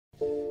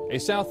A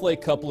South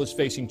Lake couple is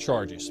facing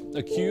charges,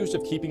 accused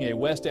of keeping a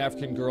West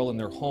African girl in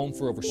their home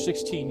for over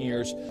 16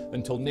 years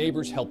until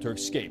neighbors helped her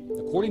escape.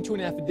 According to an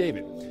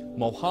affidavit,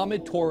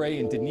 Mohamed Touré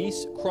and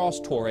Denise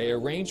Cros-Touré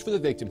arranged for the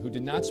victim, who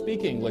did not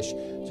speak English,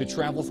 to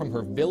travel from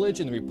her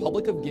village in the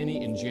Republic of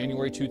Guinea in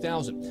January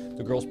 2000.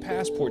 The girl's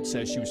passport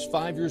says she was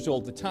 5 years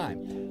old at the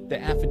time. The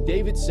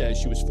affidavit says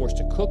she was forced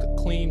to cook,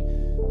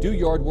 clean, do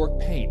yard work,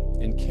 paint,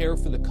 and care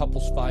for the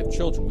couple's 5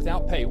 children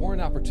without pay or an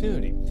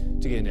opportunity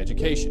to get an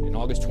education. In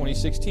August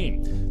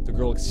 2016, the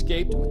girl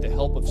escaped with the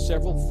help of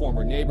several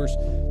former neighbors.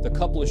 The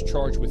couple is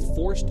charged with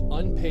forced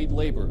unpaid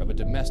labor of a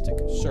domestic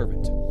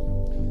servant.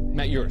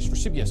 Matt Uris for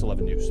CBS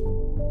 11 News.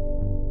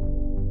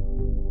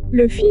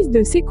 Le fils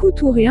de Sékou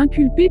Touré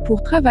inculpé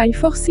pour travail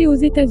forcé aux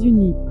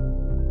États-Unis.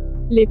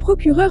 Les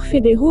procureurs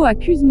fédéraux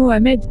accusent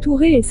Mohamed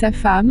Touré et sa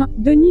femme,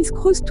 Denise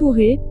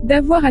Cros-Touré,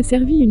 d'avoir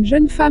asservi une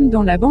jeune femme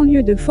dans la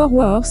banlieue de Fort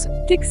Worth,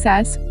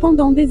 Texas,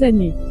 pendant des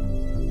années.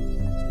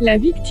 La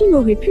victime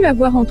aurait pu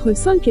avoir entre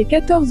 5 et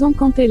 14 ans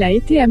quand elle a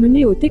été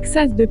amenée au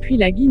Texas depuis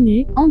la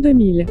Guinée, en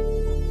 2000.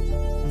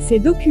 Ces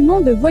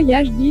documents de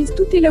voyage disent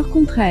tout et leur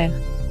contraire.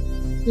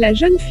 La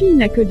jeune fille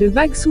n'a que de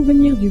vagues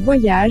souvenirs du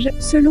voyage,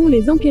 selon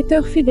les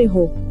enquêteurs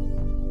fédéraux.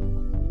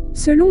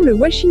 Selon le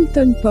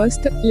Washington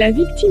Post, la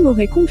victime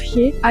aurait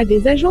confié à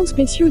des agents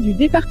spéciaux du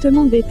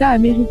département d'État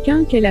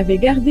américain qu'elle avait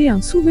gardé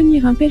un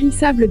souvenir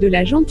impérissable de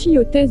la gentille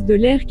hôtesse de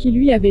l'air qui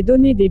lui avait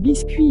donné des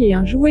biscuits et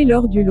un jouet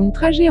lors du long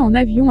trajet en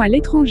avion à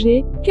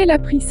l'étranger, qu'elle a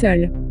pris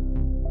seule.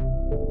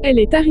 Elle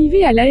est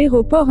arrivée à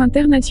l'aéroport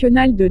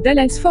international de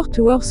Dallas-Fort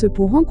Worth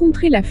pour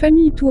rencontrer la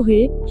famille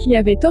Touré, qui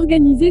avait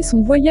organisé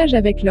son voyage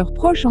avec leurs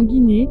proches en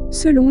Guinée,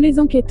 selon les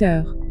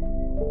enquêteurs.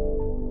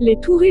 Les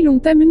Touré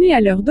l'ont amenée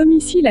à leur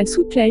domicile à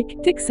Southlake,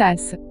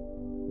 Texas.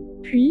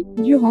 Puis,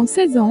 durant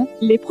 16 ans,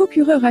 les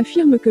procureurs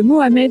affirment que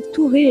Mohamed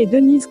Touré et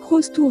Denise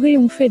Cros-Touré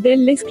ont fait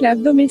d'elle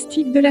l'esclave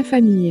domestique de la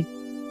famille.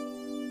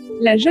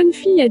 La jeune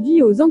fille a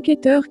dit aux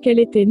enquêteurs qu'elle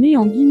était née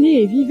en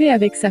Guinée et vivait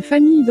avec sa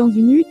famille dans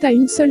une hutte à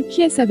une seule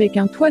pièce avec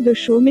un toit de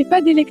chaume et pas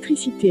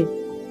d'électricité.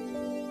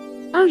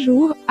 Un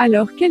jour,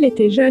 alors qu'elle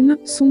était jeune,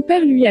 son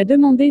père lui a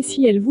demandé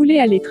si elle voulait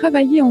aller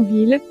travailler en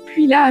ville,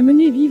 puis l'a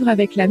amenée vivre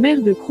avec la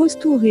mère de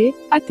Cros-Touré,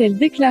 a-t-elle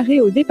déclaré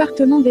au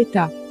département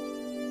d'État.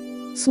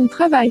 Son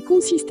travail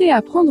consistait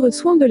à prendre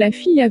soin de la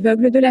fille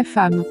aveugle de la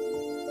femme.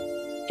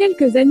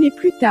 Quelques années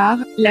plus tard,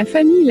 la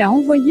famille l'a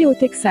envoyée au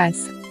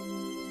Texas.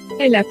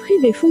 Elle a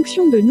pris des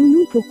fonctions de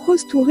nounou pour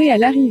Cros-Touré à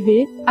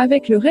l'arrivée,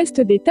 avec le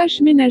reste des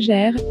tâches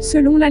ménagères,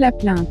 selon la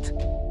plainte.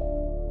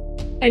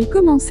 Elle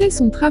commençait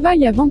son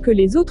travail avant que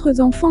les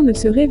autres enfants ne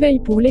se réveillent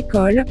pour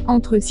l'école,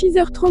 entre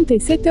 6h30 et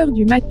 7h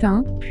du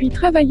matin, puis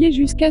travaillait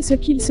jusqu'à ce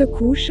qu'ils se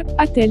couchent,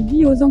 a-t-elle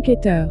dit aux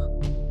enquêteurs.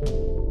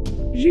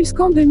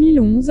 Jusqu'en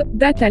 2011,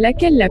 date à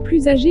laquelle la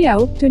plus âgée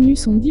a obtenu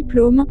son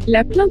diplôme,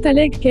 la plainte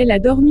allègue qu'elle a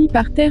dormi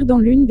par terre dans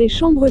l'une des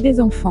chambres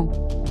des enfants.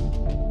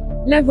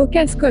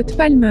 L'avocat Scott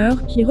Palmer,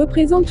 qui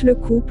représente le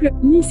couple,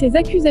 nie ces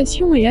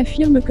accusations et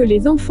affirme que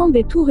les enfants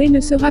des Touré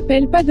ne se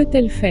rappellent pas de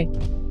tels faits.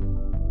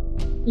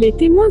 Les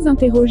témoins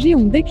interrogés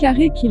ont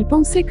déclaré qu'ils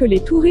pensaient que les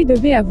Touré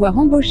devaient avoir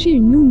embauché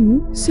une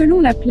nounou, selon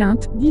la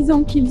plainte,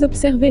 disant qu'ils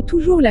observaient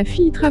toujours la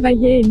fille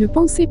travailler et ne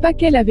pensaient pas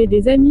qu'elle avait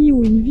des amis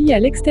ou une vie à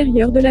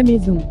l'extérieur de la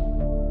maison.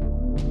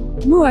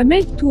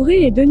 Mohamed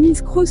Touré et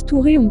Denise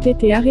Cros-Touré ont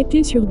été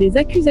arrêtés sur des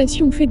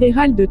accusations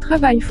fédérales de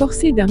travail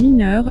forcé d'un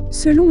mineur,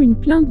 selon une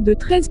plainte de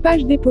 13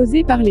 pages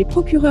déposée par les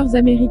procureurs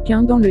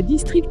américains dans le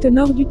district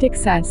nord du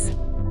Texas.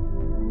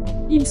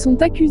 Ils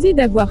sont accusés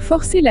d'avoir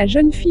forcé la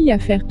jeune fille à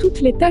faire toutes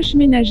les tâches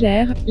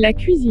ménagères, la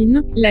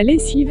cuisine, la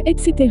lessive,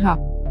 etc.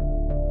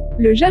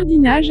 Le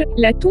jardinage,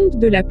 la tonte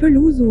de la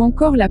pelouse ou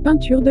encore la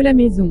peinture de la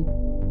maison.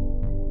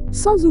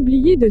 Sans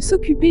oublier de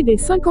s'occuper des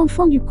 5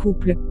 enfants du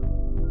couple.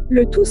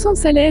 Le tout sans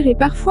salaire et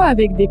parfois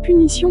avec des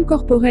punitions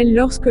corporelles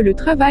lorsque le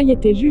travail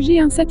était jugé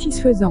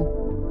insatisfaisant.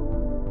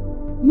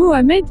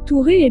 Mohamed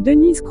Touré et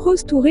Denise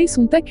Cros-Touré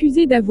sont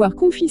accusés d'avoir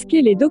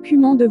confisqué les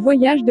documents de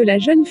voyage de la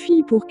jeune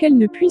fille pour qu'elle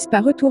ne puisse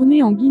pas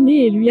retourner en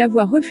Guinée et lui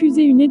avoir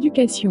refusé une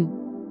éducation.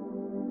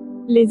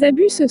 Les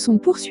abus se sont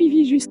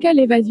poursuivis jusqu'à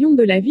l'évasion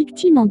de la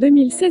victime en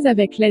 2016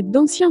 avec l'aide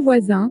d'anciens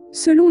voisins,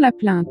 selon la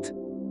plainte.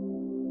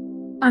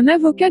 Un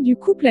avocat du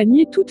couple a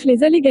nié toutes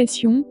les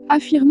allégations,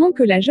 affirmant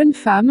que la jeune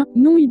femme,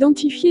 non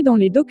identifiée dans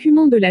les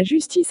documents de la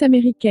justice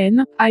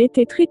américaine, a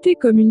été traitée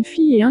comme une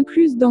fille et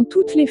incluse dans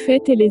toutes les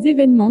fêtes et les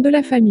événements de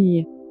la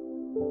famille.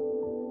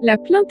 La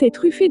plainte est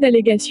truffée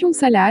d'allégations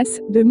salaces,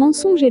 de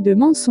mensonges et de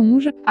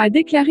mensonges, a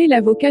déclaré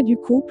l'avocat du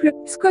couple,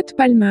 Scott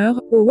Palmer,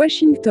 au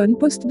Washington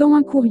Post dans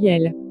un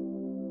courriel.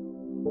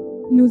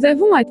 Nous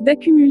avons hâte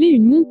d'accumuler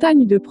une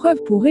montagne de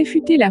preuves pour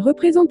réfuter la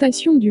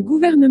représentation du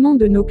gouvernement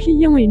de nos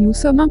clients et nous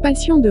sommes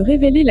impatients de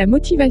révéler la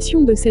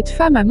motivation de cette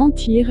femme à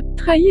mentir,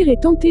 trahir et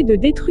tenter de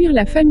détruire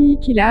la famille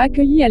qui l'a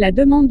accueillie à la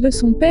demande de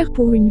son père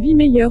pour une vie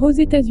meilleure aux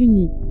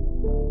États-Unis.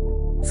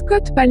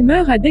 Scott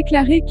Palmer a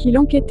déclaré qu'il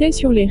enquêtait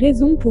sur les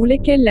raisons pour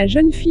lesquelles la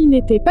jeune fille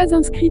n'était pas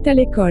inscrite à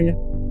l'école.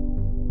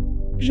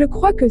 Je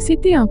crois que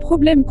c'était un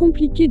problème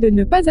compliqué de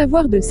ne pas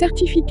avoir de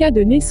certificat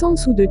de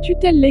naissance ou de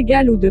tutelle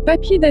légale ou de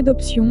papier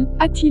d'adoption,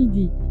 a-t-il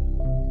dit.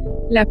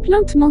 La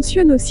plainte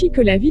mentionne aussi que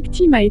la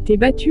victime a été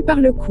battue par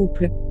le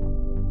couple.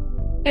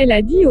 Elle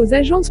a dit aux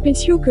agents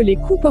spéciaux que les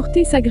coups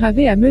portés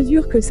s'aggravaient à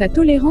mesure que sa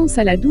tolérance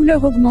à la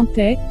douleur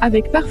augmentait,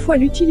 avec parfois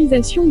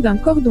l'utilisation d'un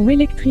cordon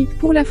électrique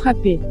pour la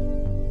frapper.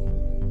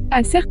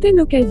 À certaines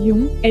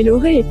occasions, elle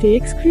aurait été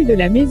exclue de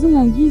la maison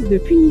en guise de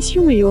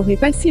punition et aurait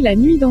passé la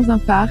nuit dans un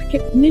parc,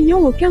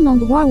 n'ayant aucun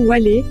endroit où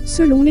aller,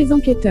 selon les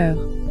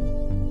enquêteurs.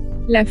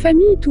 La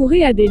famille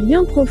Touré a des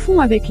liens profonds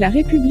avec la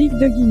République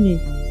de Guinée.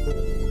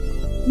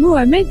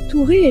 Mohamed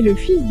Touré est le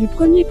fils du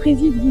premier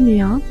président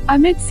guinéen,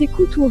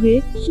 Sékou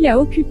Touré, qui a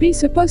occupé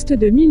ce poste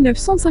de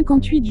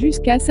 1958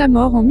 jusqu'à sa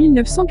mort en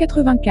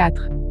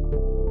 1984.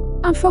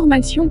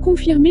 Information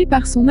confirmée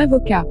par son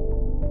avocat.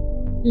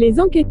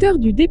 Les enquêteurs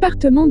du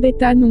département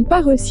d'État n'ont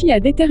pas réussi à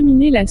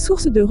déterminer la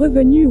source de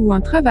revenus ou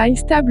un travail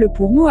stable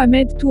pour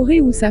Mohamed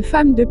Touré ou sa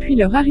femme depuis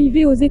leur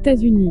arrivée aux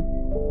États-Unis.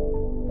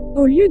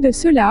 Au lieu de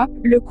cela,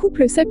 le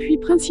couple s'appuie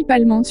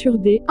principalement sur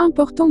des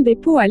importants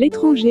dépôts à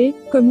l'étranger,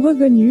 comme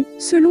revenus,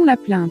 selon la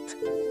plainte.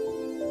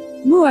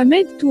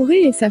 Mohamed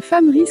Touré et sa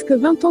femme risquent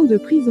 20 ans de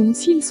prison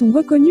s'ils sont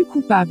reconnus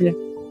coupables.